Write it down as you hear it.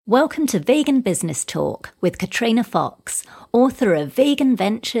Welcome to Vegan Business Talk with Katrina Fox, author of Vegan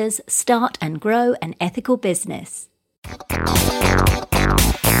Ventures, Start and Grow an Ethical Business.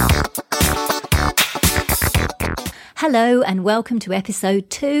 Hello and welcome to episode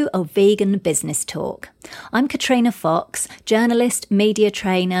 2 of Vegan Business Talk. I'm Katrina Fox, journalist, media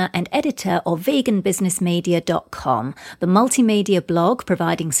trainer and editor of veganbusinessmedia.com, the multimedia blog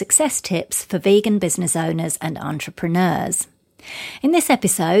providing success tips for vegan business owners and entrepreneurs. In this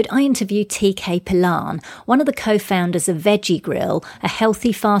episode, I interview TK Pillan, one of the co-founders of Veggie Grill, a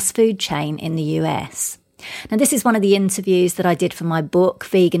healthy fast food chain in the US. Now, this is one of the interviews that I did for my book,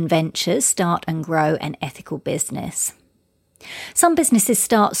 Vegan Ventures, Start and Grow an Ethical Business. Some businesses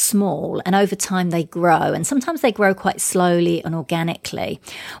start small and over time they grow, and sometimes they grow quite slowly and organically.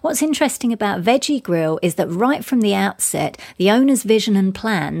 What's interesting about Veggie Grill is that right from the outset, the owner's vision and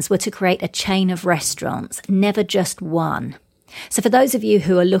plans were to create a chain of restaurants, never just one. So for those of you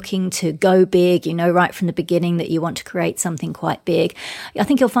who are looking to go big, you know right from the beginning that you want to create something quite big, I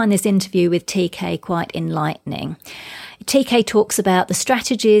think you'll find this interview with TK quite enlightening. TK talks about the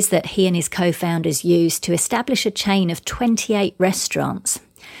strategies that he and his co-founders used to establish a chain of 28 restaurants,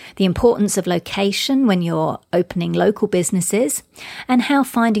 the importance of location when you're opening local businesses, and how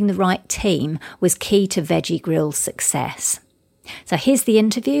finding the right team was key to Veggie Grill's success. So here's the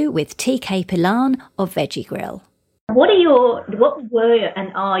interview with TK Pillan of Veggie Grill. What were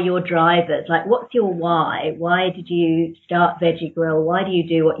and are your drivers? Like, what's your why? Why did you start Veggie Grill? Why do you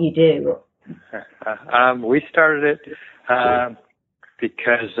do what you do? We started it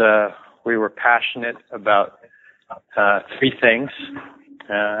because we were passionate about three things.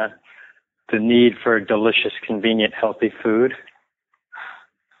 The need for delicious, convenient, healthy food.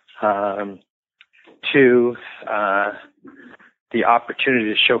 2, the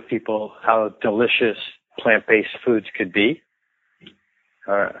opportunity to show people how delicious plant-based foods could be,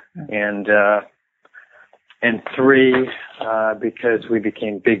 and 3, because we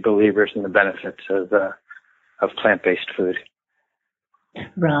became big believers in the benefits of plant-based food.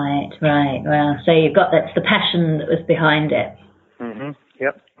 Right. Well, so that's the passion that was behind it. Mm-hmm.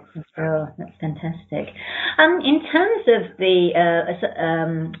 Yep. That's fantastic. In terms of the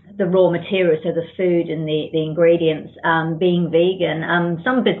raw materials, so the food and the ingredients, being vegan,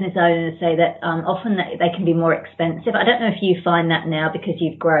 some business owners say that often that they can be more expensive. I don't know if you find that now because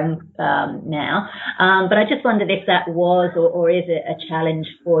you've grown now, but I just wondered if that was or is it a challenge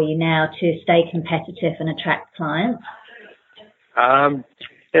for you now to stay competitive and attract clients?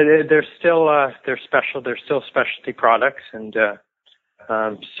 They're still specialty products, and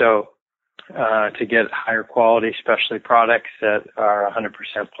so to get higher quality specialty products that are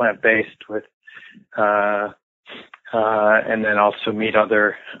 100% plant-based with, and then also meet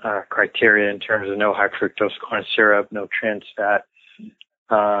other criteria in terms of no high fructose corn syrup, no trans fat,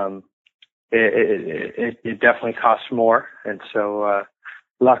 it definitely costs more. And so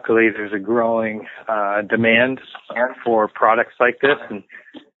luckily there's a growing demand for products like this. And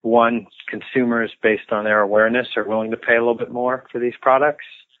one, consumers, based on their awareness, are willing to pay a little bit more for these products.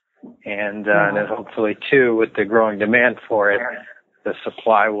 And then hopefully, 2, with the growing demand for it, the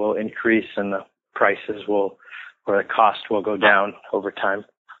supply will increase and the prices or the cost will go down over time.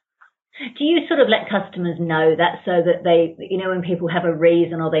 Do you sort of let customers know that so that they, when people have a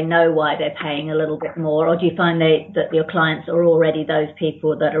reason or they know why they're paying a little bit more, or do you find that your clients are already those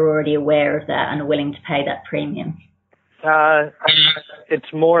people that are already aware of that and are willing to pay that premium?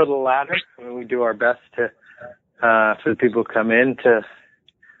 It's more the latter. I mean, we do our best to for the people who come in to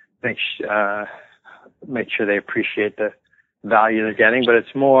make sure they appreciate the value they're getting. But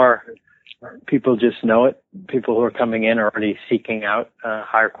it's more people just know it. People who are coming in are already seeking out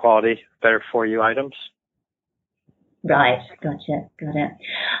higher quality, better for you items. Right, gotcha, got it.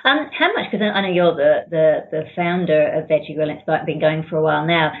 How much? Because I know you're the founder of Veggie Grill. It's been going for a while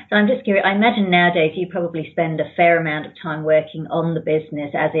now. So I'm just curious. I imagine nowadays you probably spend a fair amount of time working on the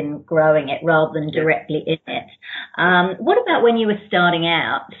business, as in growing it, rather than directly in it. What about when you were starting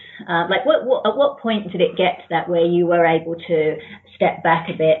out? At what point did it get to that where you were able to step back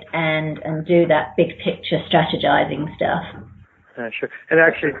a bit and do that big picture strategizing stuff? Sure. And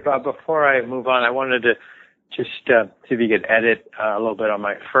actually, before I move on, I wanted to just see if you could edit a little bit on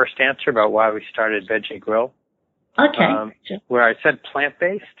my first answer about why we started Veggie Grill. Okay. Sure. Where I said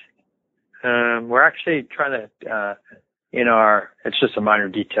plant-based, we're actually trying to, it's just a minor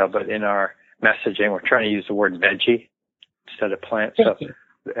detail, but in our messaging, we're trying to use the word veggie instead of plant. Veggie.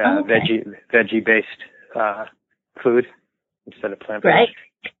 So veggie-based food instead of plant-based.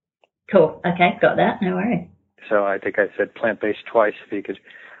 Great. Cool. Okay, got that. No worries. So I think I said plant-based twice. If you could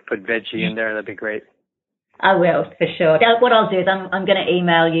put veggie in there, that'd be great. I will, for sure. What I'll do is I'm going to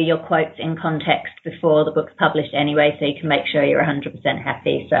email you your quotes in context before the book's published anyway, so you can make sure you're 100%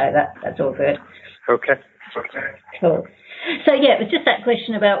 happy. So that's all good. Okay. Cool. So yeah, it was just that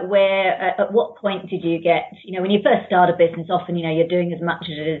question about at what point did you get, when you first start a business, often, you're doing as much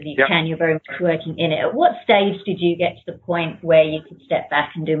as you can, you're very much working in it. At what stage did you get to the point where you could step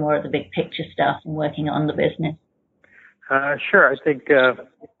back and do more of the big picture stuff and working on the business? Sure. I think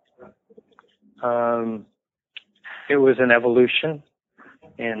it was an evolution.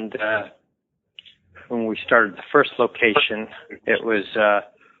 And when we started the first location, it was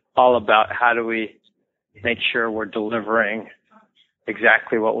all about how do we make sure we're delivering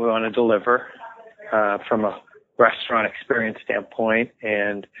exactly what we want to deliver from a restaurant experience standpoint,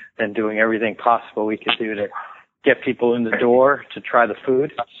 and then doing everything possible we could do to get people in the door to try the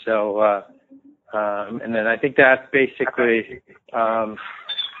food. So, and then I think that basically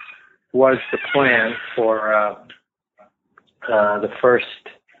was the plan for the first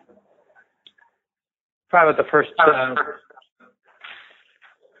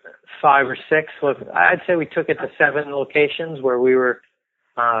 5 or 6. I'd say we took it to 7 locations where we were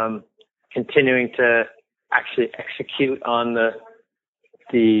continuing to actually execute on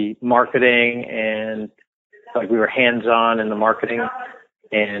the marketing, and like we were hands-on in the marketing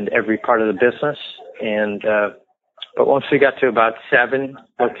and every part of the business. And but once we got to about 7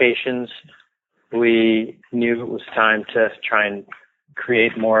 locations, we knew it was time to try and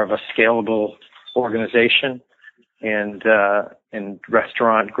create more of a scalable organization and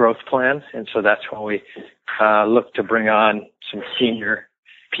restaurant growth plans. And so that's when we looked to bring on some senior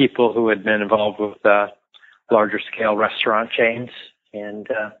people who had been involved with larger scale restaurant chains, and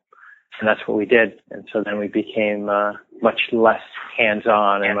that's what we did. And so then we became much less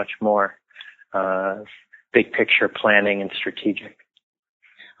hands-on and much more big picture planning and strategic.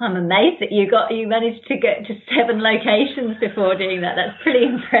 I'm amazed that you managed to get to 7 locations before doing that. That's pretty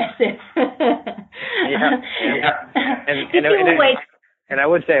impressive. And I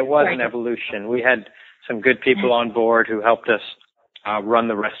would say it was an evolution. We had some good people on board who helped us run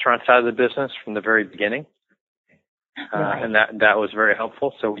the restaurant side of the business from the very beginning. And that was very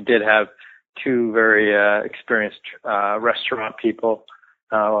helpful. So we did have 2 very experienced restaurant people,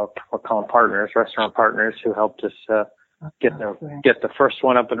 we'll call them partners, restaurant partners, who helped us get the first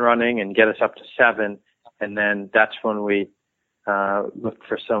one up and running and get us up to 7. And then that's when we looked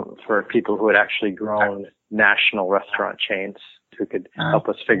for people who had actually grown national restaurant chains who could help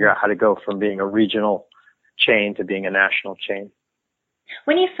us figure out how to go from being a regional chain to being a national chain.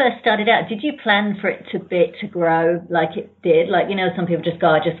 When you first started out, did you plan for it to grow like it did? Like, some people just go,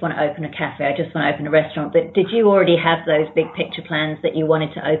 I just want to open a cafe, I just want to open a restaurant. But did you already have those big picture plans that you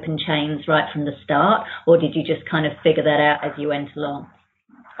wanted to open chains right from the start? Or did you just kind of figure that out as you went along?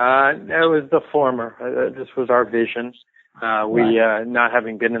 It was the former. This was our vision. We, not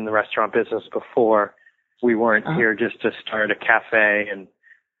having been in the restaurant business before, we weren't here just to start a cafe and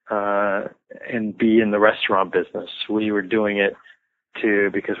be in the restaurant business. We were doing it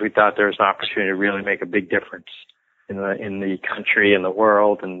because we thought there was an opportunity to really make a big difference in the country and the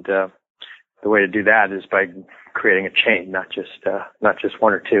world. And the way to do that is by creating a chain, not just 1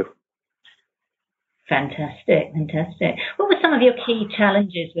 or 2. Fantastic. What were some of your key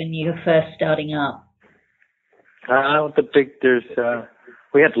challenges when you were first starting up?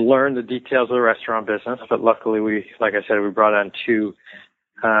 We had to learn the details of the restaurant business, but luckily we brought on 2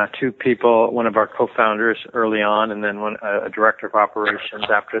 people, one of our co-founders early on, and then a director of operations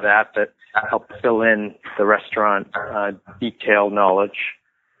after that helped fill in the restaurant detailed knowledge.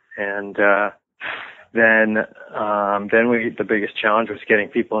 And then the biggest challenge was getting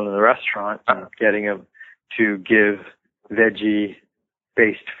people into the restaurant and getting them to give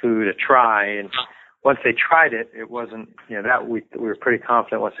veggie-based food a try. And once they tried it, it wasn't, that we were pretty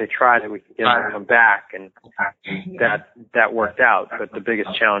confident once they tried it, we could get them to come back, and that worked out. But the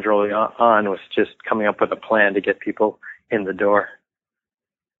biggest challenge early on was just coming up with a plan to get people in the door.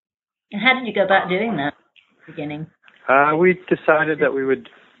 And how did you go about doing that at the beginning? We decided that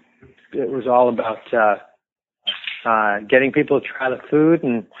it was all about getting people to try the food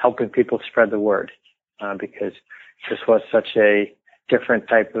and helping people spread the word, because this was such a different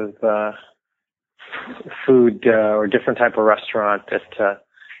type of food or different type of restaurant that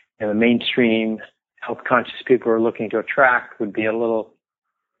the mainstream health conscious people were looking to attract would be a little,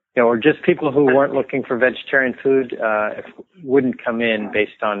 or just people who weren't looking for vegetarian food wouldn't come in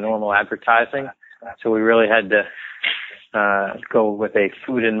based on normal advertising. So we really had to go with a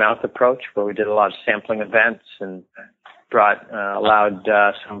food and mouth approach, where we did a lot of sampling events and allowed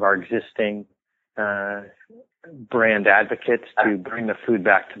some of our existing brand advocates to bring the food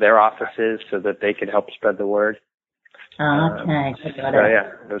back to their offices so that they could help spread the word. Okay, I got it. So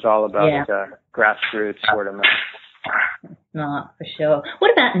yeah, it was all about grassroots word of mouth. Smart, for sure.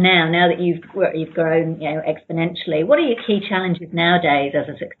 What about now? Now that you've grown, exponentially, what are your key challenges nowadays as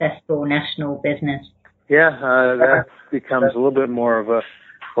a successful national business? Yeah, that becomes a little bit more of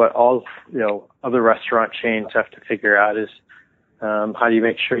what all other restaurant chains have to figure out is how do you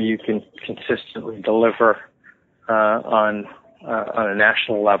make sure you can consistently deliver on a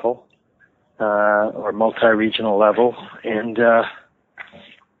national level or multi-regional level, and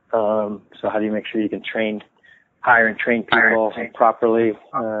so how do you make sure you can hire and train people properly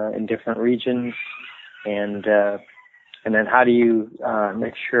in different regions, and then how do you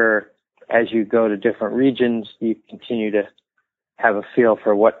make sure as you go to different regions you continue to have a feel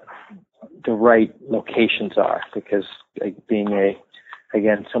for what the right locations are, because being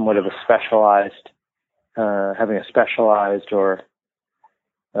somewhat of a specialized, having a specialized or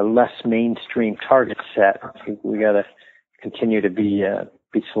a less mainstream target set, we got to continue to be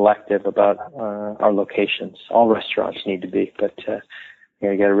selective about our locations. All restaurants need to be, but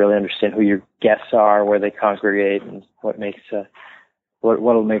you got to really understand who your guests are, where they congregate, and what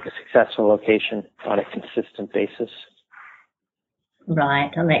will make a successful location on a consistent basis. Right,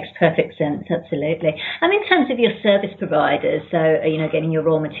 that makes perfect sense, absolutely. In terms of your service providers, so, getting your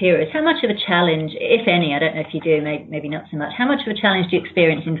raw materials, how much of a challenge, if any, I don't know if you do, maybe not so much, how much of a challenge do you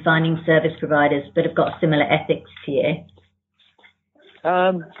experience in finding service providers that have got similar ethics to you?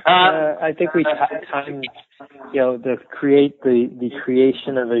 I think we time, the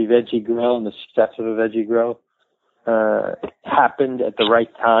creation of a veggie grill and the success of a veggie grill happened at the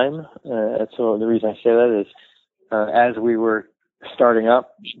right time. So the reason I say that is as we were starting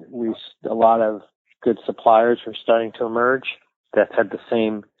up, a lot of good suppliers were starting to emerge that had the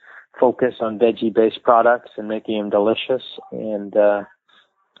same focus on veggie-based products and making them delicious. And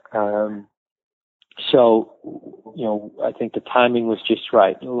so, I think the timing was just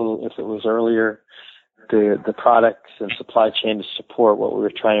right. If it was earlier, the products and supply chain to support what we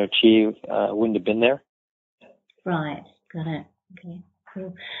were trying to achieve wouldn't have been there. Right, got it. Okay.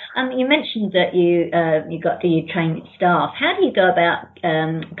 Cool. You mentioned that you train staff. How do you go about?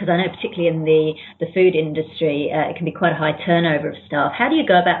 Because I know particularly in the food industry, it can be quite a high turnover of staff. How do you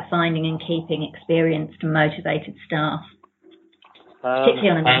go about finding and keeping experienced and motivated staff, particularly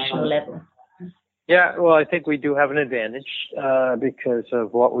on a national level? Yeah, well, I think we do have an advantage because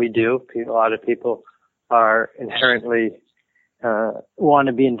of what we do. A lot of people are inherently want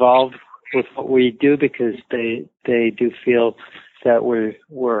to be involved with what we do because they do feel that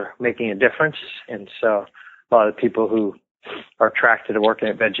we're making a difference. And so a lot of people who are attracted to working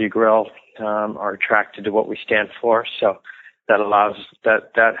at Veggie Grill are attracted to what we stand for. So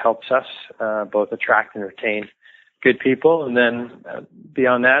that helps us both attract and retain good people. And then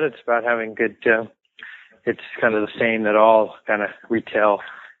beyond that, it's about having good, it's kind of the same that all kind of retail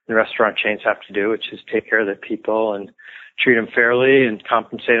and restaurant chains have to do, which is take care of their people and treat them fairly and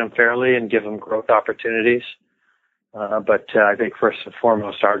compensate them fairly and give them growth opportunities. But I think first and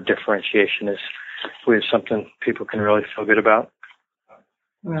foremost, our differentiation is we have something people can really feel good about.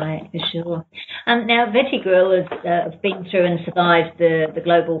 Right, for sure. Now, Veggie Grill has been through and survived the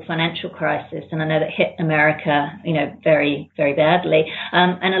global financial crisis, and I know that hit America, very, very badly.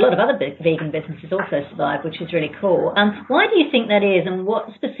 And a lot of other vegan businesses also survived, which is really cool. Why do you think that is, and what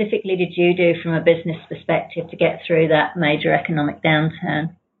specifically did you do from a business perspective to get through that major economic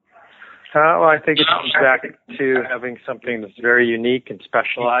downturn? Well, I think it comes back to having something that's very unique and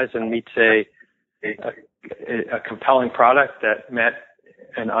specialized and meets a compelling product that met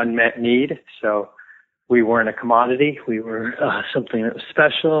an unmet need. So we weren't a commodity. We were something that was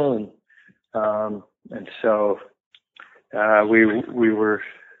special, and so we were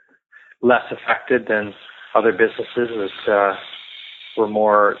less affected than other businesses that were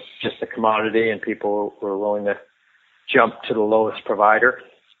more just a commodity, and people were willing to jump to the lowest provider.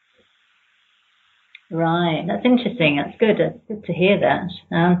 Right, that's interesting. That's good. It's good to hear that.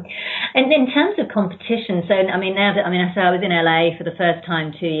 And in terms of competition, so I was in LA for the first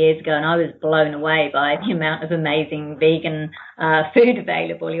time 2 years ago, and I was blown away by the amount of amazing vegan food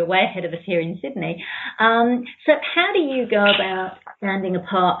available. You're way ahead of us here in Sydney. So how do you go about standing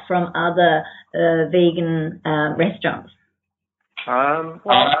apart from other vegan restaurants?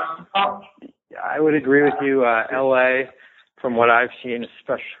 Well, I would agree with you. LA, from what I've seen,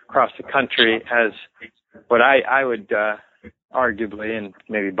 especially across the country, has what I would arguably and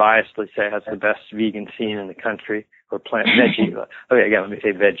maybe biasedly say has the best vegan scene in the country, or plant veggie. Okay, again, let me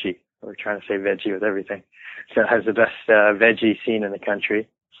say veggie. We're trying to say veggie with everything. So it has the best veggie scene in the country.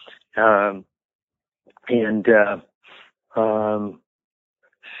 And,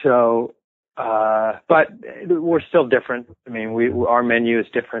 but we're still different. I mean, our menu is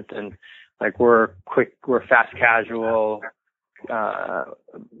different than, like, we're fast casual,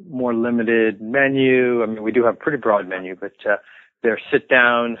 more limited menu. I mean, we do have a pretty broad menu, but, they're sit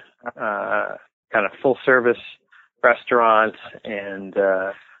down, kind of full service restaurants, and,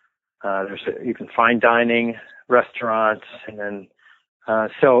 there's even fine dining restaurants. And then,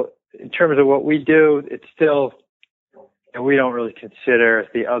 so in terms of what we do, it's still, and we don't really consider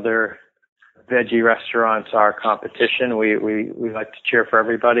the other veggie restaurants our competition. We like to cheer for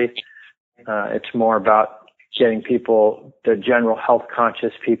everybody. It's more about getting people, the general health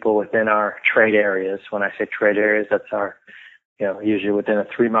conscious people within our trade areas. When I say trade areas, that's our, usually within a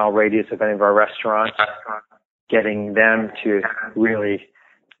 3-mile radius of any of our restaurants, getting them to really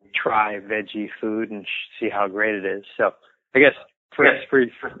try veggie food and see how great it is. So I guess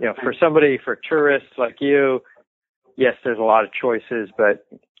for somebody, for tourists like you, yes, there's a lot of choices, but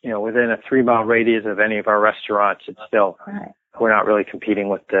within a 3-mile radius of any of our restaurants, it's still, we're not really competing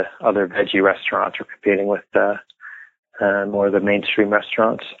with the other veggie restaurants. We're competing with more of the mainstream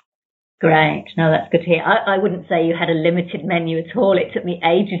restaurants. Great. No, that's good to hear. I wouldn't say you had a limited menu at all. It took me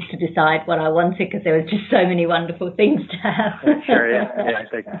ages to decide what I wanted because there was just so many wonderful things to have. Sure, yeah. I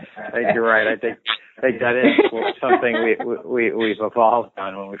think you're right. I think that is something we've evolved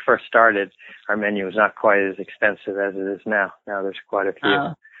on. When we first started, our menu was not quite as extensive as it is now. Now there's quite a few.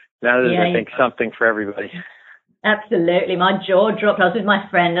 Oh. Now there's, I think, something for everybody. Absolutely. My jaw dropped. I was with my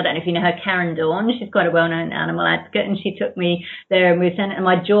friend, I don't know if you know her, Karen Dawn. She's quite a well-known animal advocate, and she took me there and we were saying, and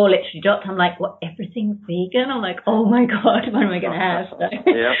my jaw literally dropped. I'm like, what, everything's vegan? I'm like, oh my God, what am I going to have? So,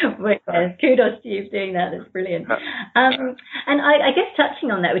 but, kudos to you for doing that. That's brilliant. And I guess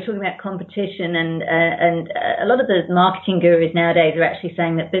touching on that, we're talking about competition, and a lot of the marketing gurus nowadays are actually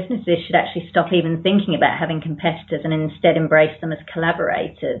saying that businesses should actually stop even thinking about having competitors and instead embrace them as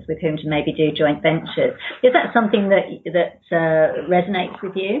collaborators with whom to maybe do joint ventures. Is that something that resonates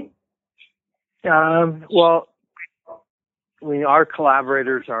with you? Well, our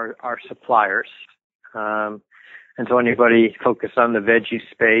collaborators are our suppliers. And so anybody focused on the veggie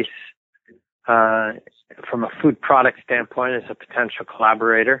space, from a food product standpoint, is a potential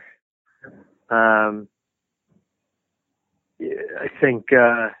collaborator. I think,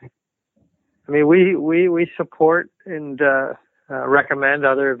 we support and recommend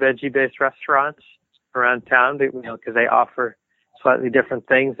other veggie-based restaurants around town, because they offer slightly different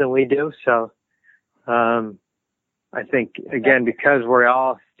things than we do. So, I think, again, because we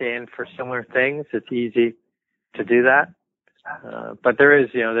all stand for similar things, it's easy to do that. But there is,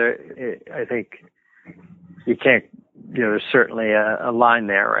 I think you can't, there's certainly a line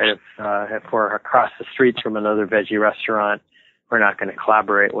there, right? If we're across the street from another veggie restaurant, we're not going to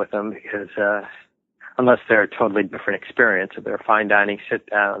collaborate with them because, unless they're a totally different experience. If they're fine dining, sit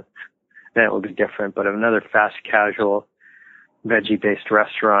down, then it would be different. But if another fast casual veggie-based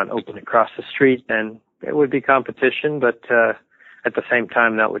restaurant opened across the street, then it would be competition. But at the same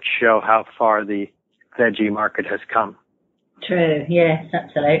time, that would show how far the veggie market has come. True. Yes,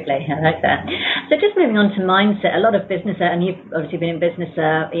 absolutely. I like that. So just moving on to mindset, a lot of business, and you've obviously been in business,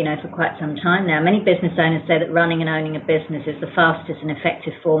 for quite some time now. Many business owners say that running and owning a business is the fastest and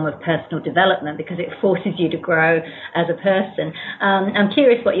effective form of personal development because it forces you to grow as a person. I'm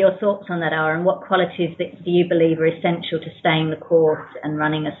curious what your thoughts on that are, and what qualities that do you believe are essential to staying the course and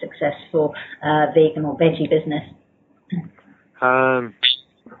running a successful vegan or veggie business?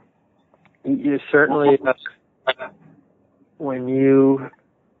 You certainly. When you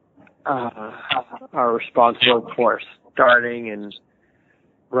are responsible for starting and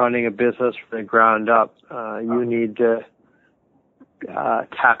running a business from the ground up, you need to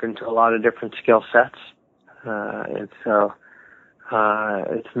tap into a lot of different skill sets. And so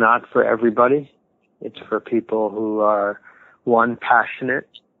it's not for everybody. It's for people who are, one, passionate,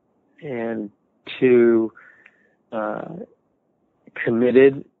 and two,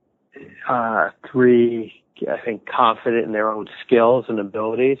 committed, three, I think, confident in their own skills and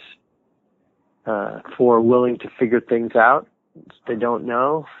abilities, 4, willing to figure things out if they don't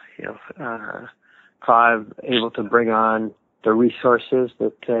know, 5, able to bring on the resources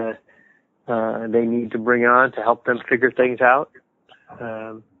that they need to bring on to help them figure things out.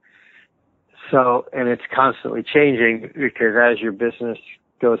 And it's constantly changing because as your business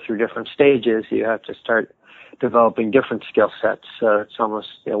goes through different stages, you have to start developing different skill sets. So it's almost,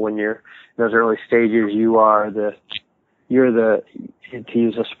 when you're in those early stages, you're the, to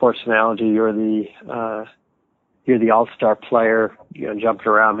use a sports analogy, you're the all-star player, jumping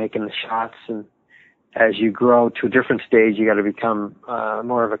around, making the shots. And as you grow to a different stage, you got to become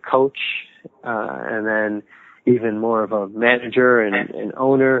more of a coach and then even more of a manager and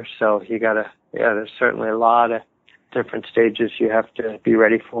owner. So there's certainly a lot of different stages you have to be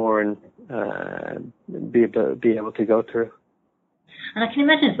ready for and be able to go through. And I can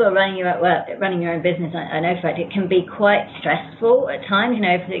imagine as well running your own business. I know for a fact it can be quite stressful at times.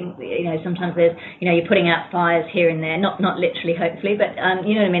 Everything. Sometimes there's you're putting out fires here and there. Not literally, hopefully, but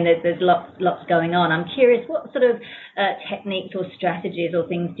you know what I mean. There's lots going on. I'm curious, what sort of techniques or strategies or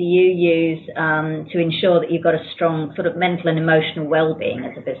things do you use to ensure that you've got a strong sort of mental and emotional well-being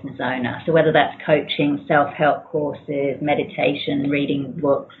as a business owner? So whether that's coaching, self-help courses, meditation, reading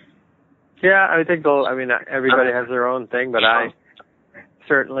books. Yeah, I think everybody has their own thing, but I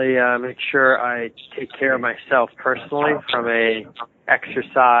certainly make sure I take care of myself personally from a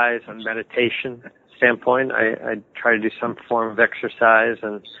exercise and meditation standpoint. I try to do some form of exercise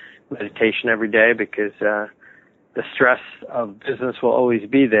and meditation every day because the stress of business will always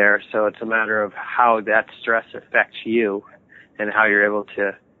be there. So it's a matter of how that stress affects you and how you're able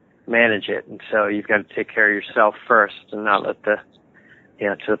to manage it. And so you've got to take care of yourself first and not let to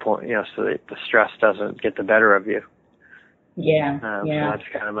the point, so that the stress doesn't get the better of you. Yeah. So that's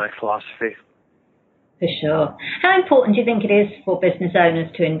kind of my philosophy. For sure. How important do you think it is for business owners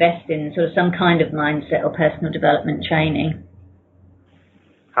to invest in sort of some kind of mindset or personal development training?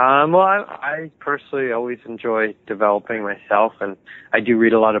 Well, I personally always enjoy developing myself, and I do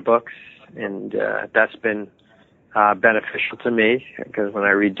read a lot of books, and that's been beneficial to me because when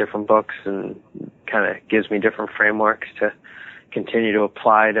I read different books, and kind of gives me different frameworks to continue to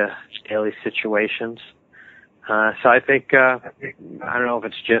apply to daily situations. So I think, I don't know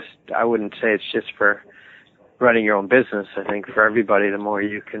if I wouldn't say it's just for running your own business. I think for everybody, the more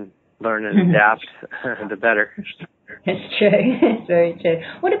you can learn and adapt, the better. It's true. It's very true.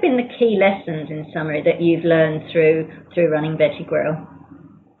 What have been the key lessons, in summary, that you've learned through running Veggie Grill?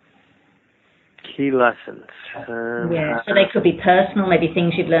 Key lessons. So they could be personal, maybe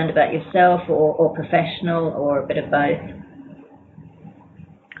things you've learned about yourself, or professional, or a bit of both.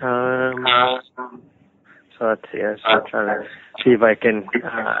 So let's see. I'm trying to see if I can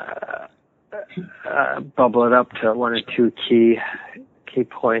bubble it up to one or two key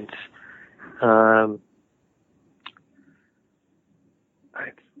points.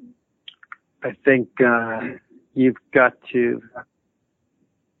 I think you've got to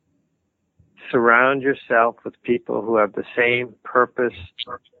surround yourself with people who have the same purpose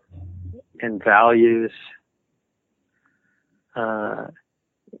and values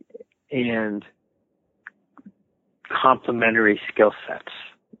and complementary skill sets.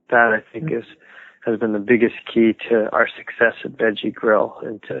 That I think has been the biggest key to our success at Veggie Grill,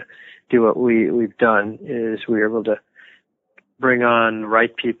 and to do what we've done is we're able to bring on the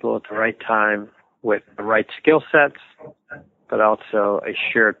right people at the right time with the right skill sets, but also a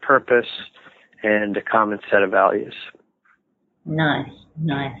shared purpose and a common set of values. Nice.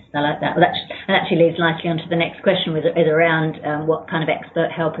 I like that. Well, that actually leads nicely on to the next question, is around what kind of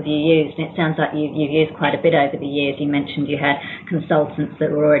expert help have you used? And it sounds like you've used quite a bit over the years. You mentioned you had consultants that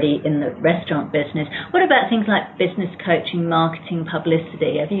were already in the restaurant business. What about things like business coaching, marketing,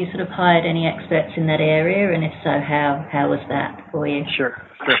 publicity? Have you sort of hired any experts in that area? And if so, how was that for you? Sure.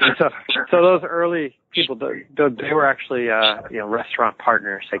 So those early people, they were actually restaurant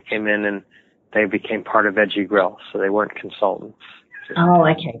partners. They came in and they became part of Veggie Grill, so they weren't consultants. Oh,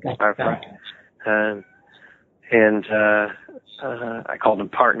 okay, good. And I called them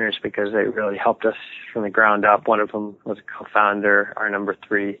partners because they really helped us from the ground up. One of them was a co-founder, our number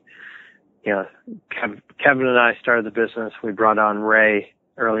 3. Kevin and I started the business. We brought on Ray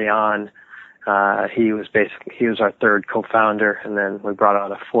early on. He was our 3rd co-founder, and then we brought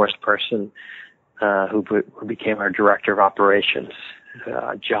on a 4th person who became our director of operations,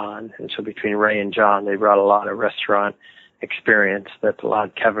 John. And so between Ray and John, they brought a lot of restaurant experience that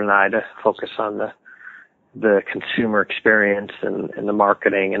allowed Kevin and I to focus on the consumer experience and the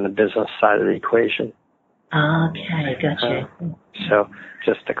marketing and the business side of the equation. Okay, gotcha. So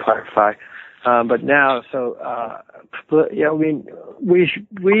just to clarify, but now,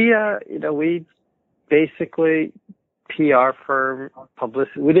 we basically PR firm,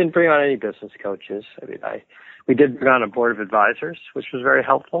 publicity. We didn't bring on any business coaches. We did bring on a board of advisors, which was very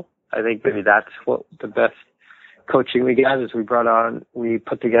helpful. I think maybe that's what the best coaching we got is we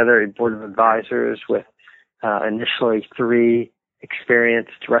put together a board of advisors with initially 3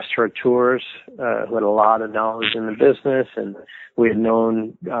 experienced restaurateurs who had a lot of knowledge in the business, and we had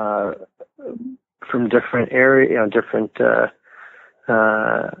known from different areas,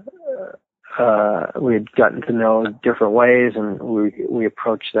 we had gotten to know different ways, and we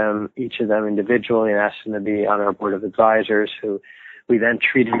approached each of them individually and asked them to be on our board of advisors, who we then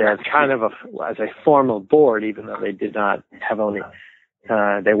treated as kind of as a formal board, even though they did not have only, we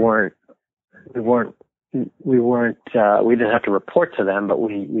didn't have to report to them, but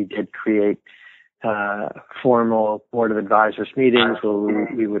we did create formal board of advisors meetings where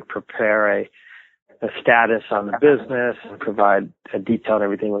we would prepare a status on the business and provide a detailed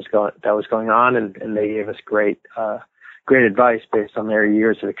everything that was going on, and they gave us great advice based on their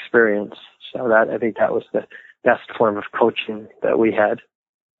years of experience. So I think that was the best form of coaching that we had.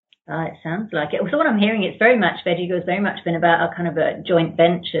 Oh, it sounds like it. So what I'm hearing, it's very much, VeggieGrow has very much been about a kind of a joint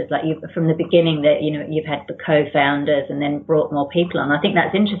ventures, like from the beginning that, you've had the co-founders and then brought more people on. I think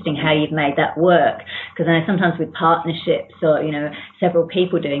that's interesting how you've made that work, because I know sometimes with partnerships or, several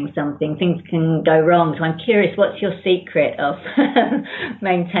people doing something, things can go wrong. So I'm curious, what's your secret of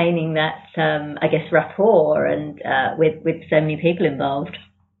maintaining that, rapport and with so many people involved?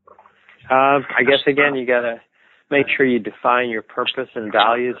 I guess, again, you got to make sure you define your purpose and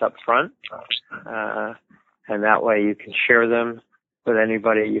values up front, and that way you can share them with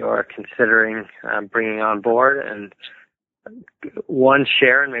anybody you're considering bringing on board. And one,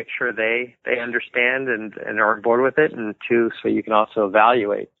 share and make sure they understand and are on board with it, and two, so you can also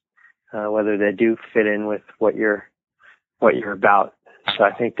evaluate whether they do fit in with what you're about. So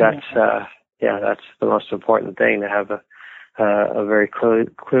I think that's that's the most important thing, to have a very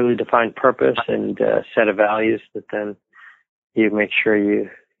clearly defined purpose and set of values that then you make sure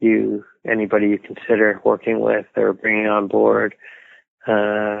anybody you consider working with or bringing on board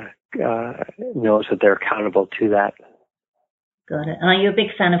knows that they're accountable to that. Got it. And are you a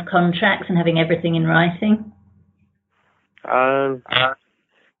big fan of contracts and having everything in writing? I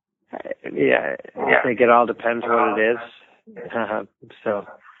think it all depends what it is. So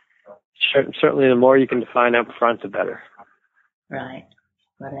certainly the more you can define up front, the better. Right.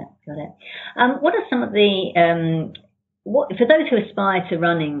 Got it. What are some of the, for those who aspire to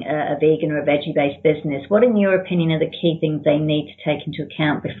running a vegan or a veggie-based business, what in your opinion are the key things they need to take into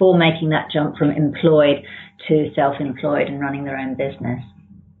account before making that jump from employed to self-employed and running their own business?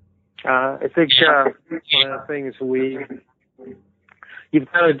 I think one of the things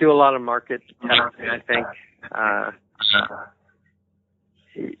you've got to do a lot of market testing, I think.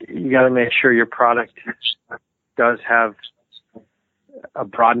 You got to make sure your product does have a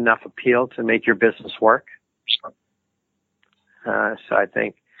broad enough appeal to make your business work. So I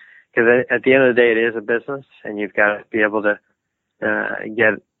think, because at the end of the day, it is a business, and you've got to be able to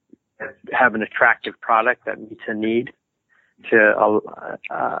have an attractive product that meets a need to a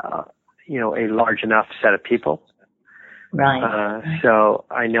large enough set of people. Right. So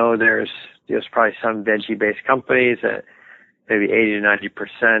I know there's probably some veggie-based companies that maybe 80 to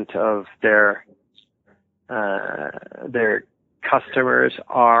 90% of their customers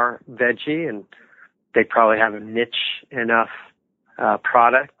are veggie, and they probably have a niche enough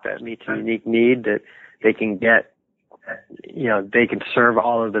product that meets a unique need that they can get, they can serve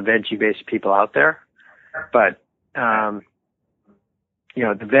all of the veggie-based people out there. But, the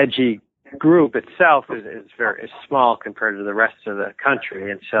veggie group itself is very small compared to the rest of the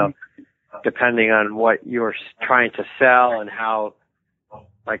country. And so depending on what you're trying to sell and how,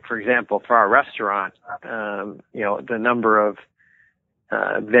 like, for example, for our restaurant, the number of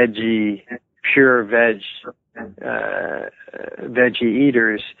pure veggie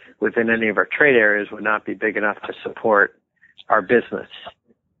eaters within any of our trade areas would not be big enough to support our business,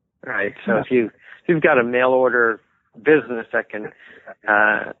 right? So if you've got a mail order business that can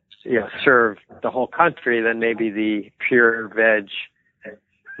serve the whole country, then maybe the pure veg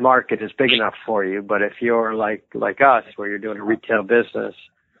market is big enough for you. But if you're like us, where you're doing a retail business,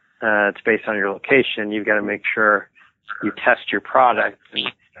 it's based on your location, you've got to make sure you test your product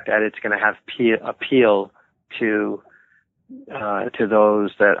and that it's going to have appeal to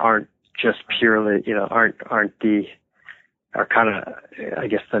those that aren't just purely, are kind of, I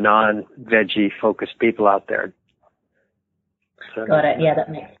guess, the non-veggie focused people out there. So, got it. Yeah,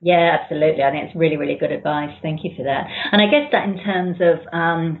 absolutely. I think it's really, really good advice. Thank you for that. And I guess that in terms of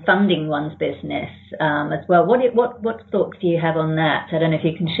funding one's business as well, what thoughts do you have on that? I don't know if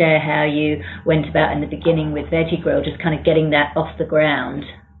you can share how you went about in the beginning with VeggieGrow, just kind of getting that off the ground.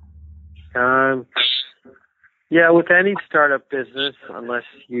 With any startup business, unless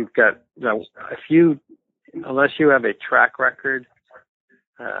you've got, unless you have a track record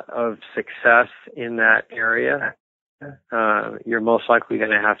of success in that area, you're most likely going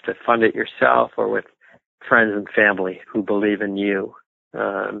to have to fund it yourself or with friends and family who believe in you.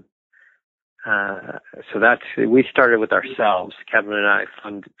 So we started with ourselves. Kevin and I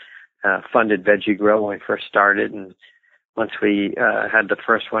funded VeggieGrow when we first started, and once we had the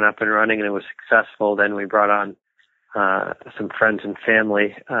first one up and running and it was successful, then we brought on some friends and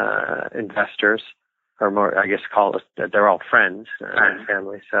family investors, or more, I guess, they're all friends and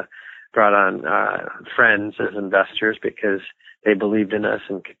family. So brought on friends as investors because they believed in us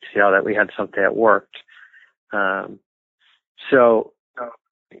and could see how that we had something that worked. So,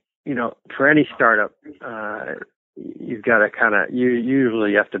 for any startup, you've got to you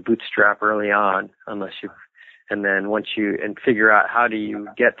usually have to bootstrap early on, and then figure out how do you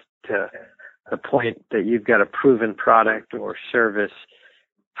get to the point that you've got a proven product or service.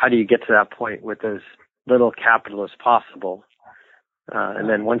 How do you get to that point with as little capital as possible? And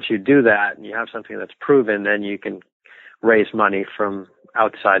then once you do that and you have something that's proven, then you can raise money from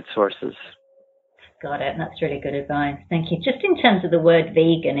outside sources. Got it. That's really good advice. Thank you. Just in terms of the word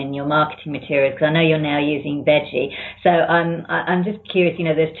vegan in your marketing materials, because I know you're now using veggie. So I'm just curious,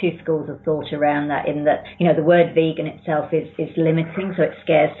 there's two schools of thought around that, in that, the word vegan itself is limiting, so it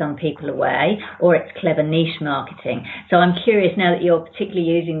scares some people away, or it's clever niche marketing. So I'm curious, now that you're particularly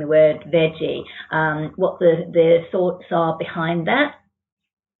using the word veggie, what the thoughts are behind that.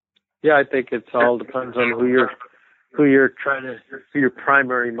 Yeah, I think it all depends on who your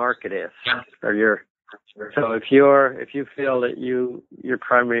primary market is, or so if you feel that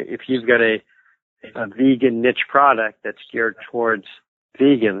if you've got a vegan niche product that's geared towards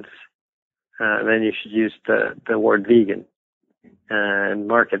vegans, then you should use the word vegan and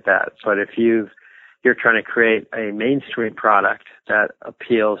market that. But if you're trying to create a mainstream product that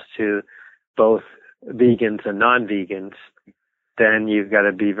appeals to both vegans and non-vegans, then you've got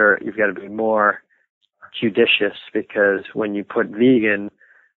to be more judicious, because when you put vegan,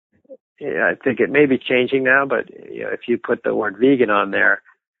 I think it may be changing now, but if you put the word vegan on there,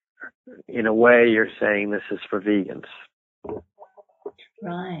 in a way you're saying this is for vegans.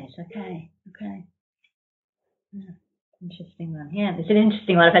 Right. Okay. Yeah. Interesting one. Yeah, it's an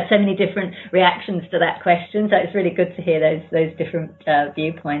interesting one. I've had so many different reactions to that question, so it's really good to hear those different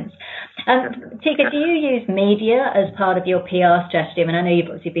viewpoints. Tika, do you use media as part of your PR strategy? I mean, I know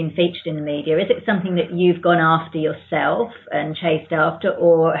you've obviously been featured in the media. Is it something that you've gone after yourself and chased after,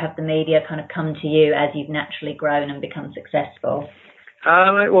 or have the media kind of come to you as you've naturally grown and become successful?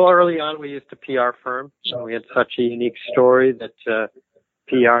 Well, early on we used a PR firm. So we had such a unique story that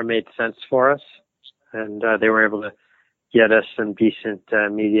PR made sense for us, and they were able to get us some decent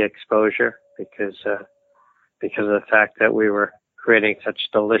media exposure because of the fact that we were creating such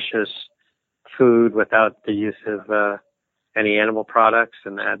delicious food without the use of any animal products,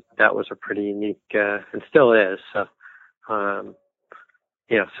 and that was a pretty unique and still is. So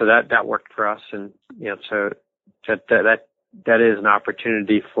so that worked for us, and so that is an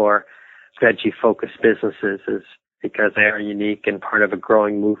opportunity for veggie focused businesses, is because they are unique and part of a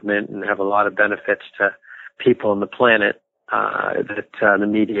growing movement and have a lot of benefits to people on the planet, that the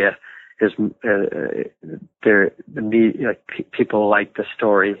media is people like the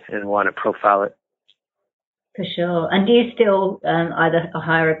story and want to profile it. For sure. And do you still either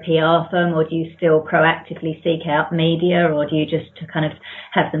hire a PR firm, or do you still proactively seek out media, or do you just kind of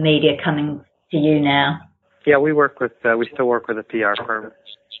have the media coming to you now? Yeah, we still work with a PR firm.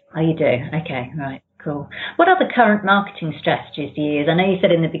 Oh, you do? Okay, right. Cool. What other current marketing strategies do you use? I know you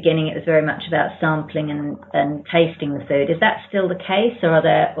said in the beginning it was very much about sampling and tasting the food. Is that still the case, or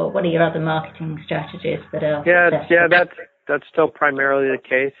what are your other marketing strategies that are? Yeah, that's still primarily the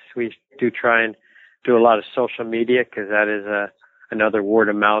case. We do try and do a lot of social media, because that is another word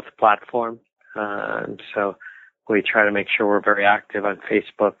of mouth platform. So we try to make sure we're very active on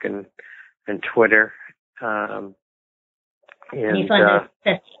Facebook and Twitter. And you find those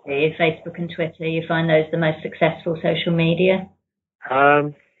successful, Facebook and Twitter, you find those the most successful social media?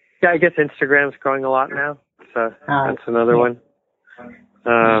 Yeah, I guess Instagram's growing a lot now, so that's another one.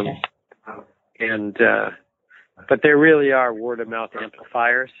 But there really are word of mouth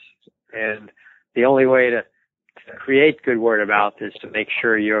amplifiers, and the only way to create good word of mouth is to make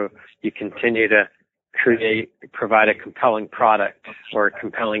sure you continue to provide a compelling product or a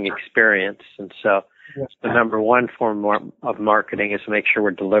compelling experience. And so the number one form of marketing is to make sure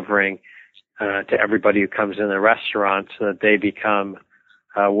we're delivering to everybody who comes in the restaurant, so that they become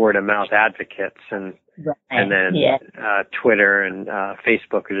word of mouth advocates. And then Twitter and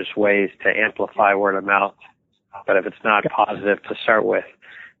Facebook are just ways to amplify word of mouth. But if it's not positive to start with,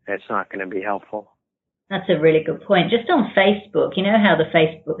 it's not going to be helpful. That's a really good point. Just on Facebook, you know how the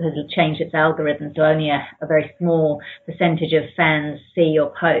Facebook has changed its algorithm, so only a very small percentage of fans see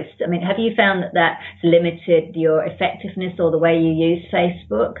your posts. I mean, have you found that that's limited your effectiveness or the way you use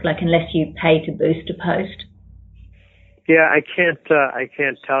Facebook, like unless you pay to boost a post? Yeah, I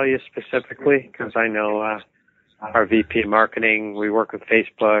can't tell you specifically, because I know our VP of marketing. We work with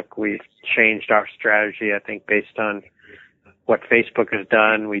Facebook. We've changed our strategy, I think, based on what Facebook has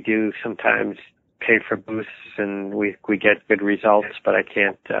done. We do sometimes pay for boosts, and we get good results, but I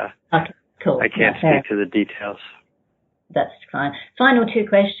can't okay, cool. I can't speak to the details. That's fine. Final two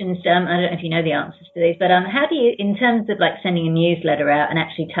questions. I don't know if you know the answers to these, but how do you, in terms of like sending a newsletter out and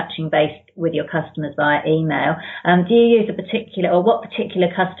actually touching base with your customers via email, do you use a particular, or what particular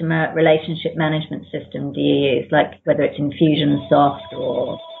customer relationship management system do you use? Like whether it's Infusionsoft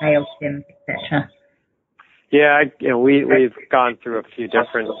or MailChimp, etc. Yeah, we've gone through a few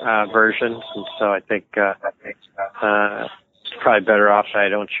different versions, and so I think it's probably better off that I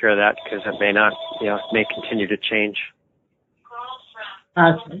don't share that because it may not, it may continue to change.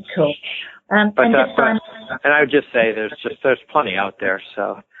 Okay, cool. And I would just say there's plenty out there,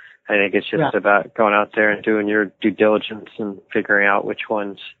 so I think it's just about going out there and doing your due diligence and figuring out which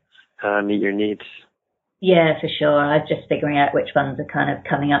ones meet your needs. Yeah, for sure. I'm just figuring out which ones are kind of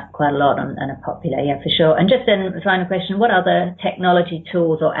coming up quite a lot and are popular. Yeah, for sure. And just then, the final question: what other technology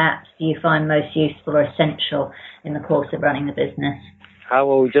tools or apps do you find most useful or essential in the course of running the business?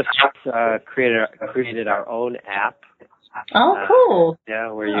 Well, we just created our own app. Oh, cool.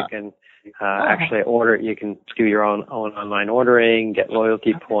 Where you can actually order. You can do your own online ordering, get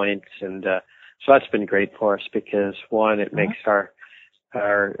loyalty points, and so that's been great for us because one, it makes our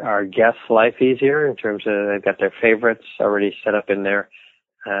guests' life easier in terms of they've got their favorites already set up in their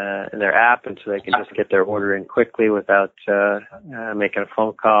app, and so they can just get their order in quickly without making a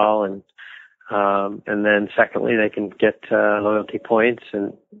phone call, and then secondly they can get loyalty points,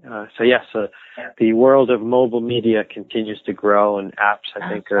 and so the world of mobile media continues to grow, and apps I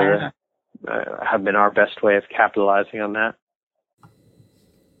think have been our best way of capitalizing on that.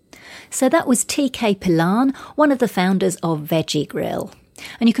 So that was TK Pillan, one of the founders of Veggie Grill.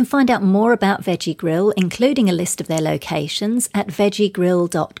 And you can find out more about Veggie Grill, including a list of their locations, at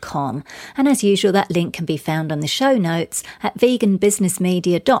veggiegrill.com. And as usual, that link can be found on the show notes at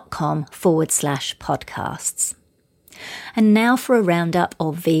veganbusinessmedia.com/podcasts. And now for a roundup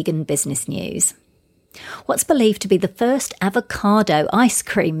of vegan business news. What's believed to be the first avocado ice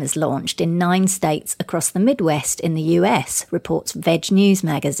cream is launched in 9 states across the Midwest in the US, reports Veg News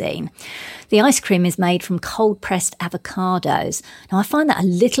magazine. The ice cream is made from cold-pressed avocados. Now, I find that a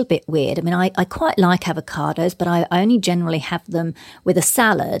little bit weird. I mean, I quite like avocados, but I only generally have them with a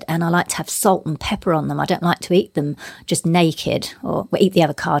salad, and I like to have salt and pepper on them. I don't like to eat them just naked, or eat the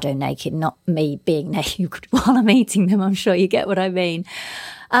avocado naked, not me being naked while I'm eating them. I'm sure you get what I mean.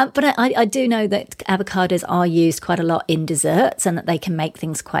 But I do know that avocados are used quite a lot in desserts and that they can make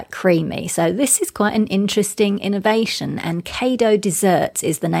things quite creamy. So this is quite an interesting innovation. And Cado Desserts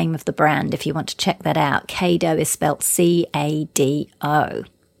is the name of the brand if you want to check that out. Cado is spelt Cado.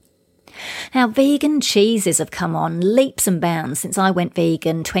 Now, vegan cheeses have come on leaps and bounds since I went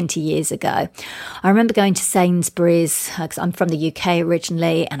vegan 20 years ago. I remember going to Sainsbury's, because I'm from the UK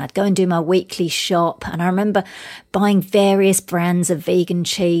originally, and I'd go and do my weekly shop. And I remember buying various brands of vegan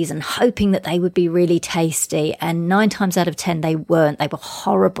cheese and hoping that they would be really tasty. And 9 times out of 10, they weren't. They were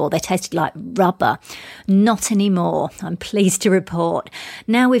horrible. They tasted like rubber. Not anymore, I'm pleased to report.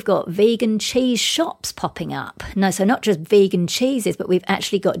 Now we've got vegan cheese shops popping up. No, so not just vegan cheeses, but we've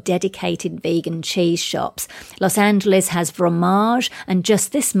actually got dedicated vegan cheese shops. Los Angeles has Fromage, and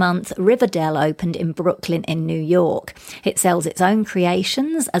just this month, Riverdale opened in Brooklyn in New York. It sells its own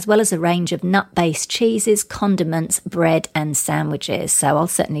creations, as well as a range of nut-based cheeses, condiments, bread and sandwiches. So I'll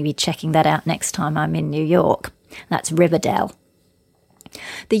certainly be checking that out next time I'm in New York. That's Riverdale.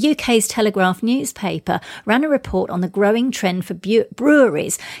 The UK's Telegraph newspaper ran a report on the growing trend for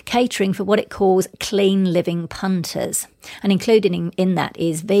breweries catering for what it calls clean living punters. And included in that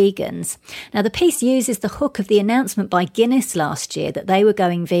is vegans. Now, the piece uses the hook of the announcement by Guinness last year that they were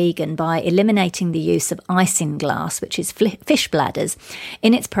going vegan by eliminating the use of isinglass, which is fish bladders,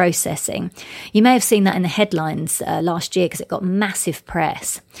 in its processing. You may have seen that in the headlines last year because it got massive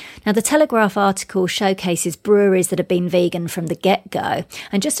press. Now, the Telegraph article showcases breweries that have been vegan from the get-go.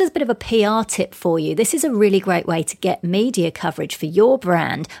 And just as a bit of a PR tip for you, this is a really great way to get media coverage for your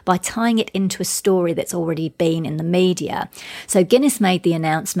brand by tying it into a story that's already been in the media. So Guinness made the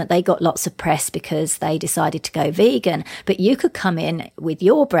announcement. They got lots of press because they decided to go vegan. But you could come in with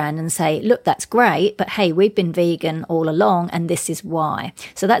your brand and say, look, that's great, but hey, we've been vegan all along and this is why.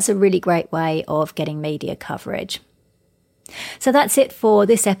 So that's a really great way of getting media coverage. So that's it for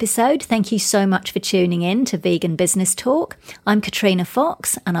this episode. Thank you so much for tuning in to Vegan Business Talk. I'm Katrina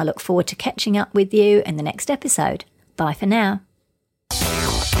Fox, and I look forward to catching up with you in the next episode. Bye for now.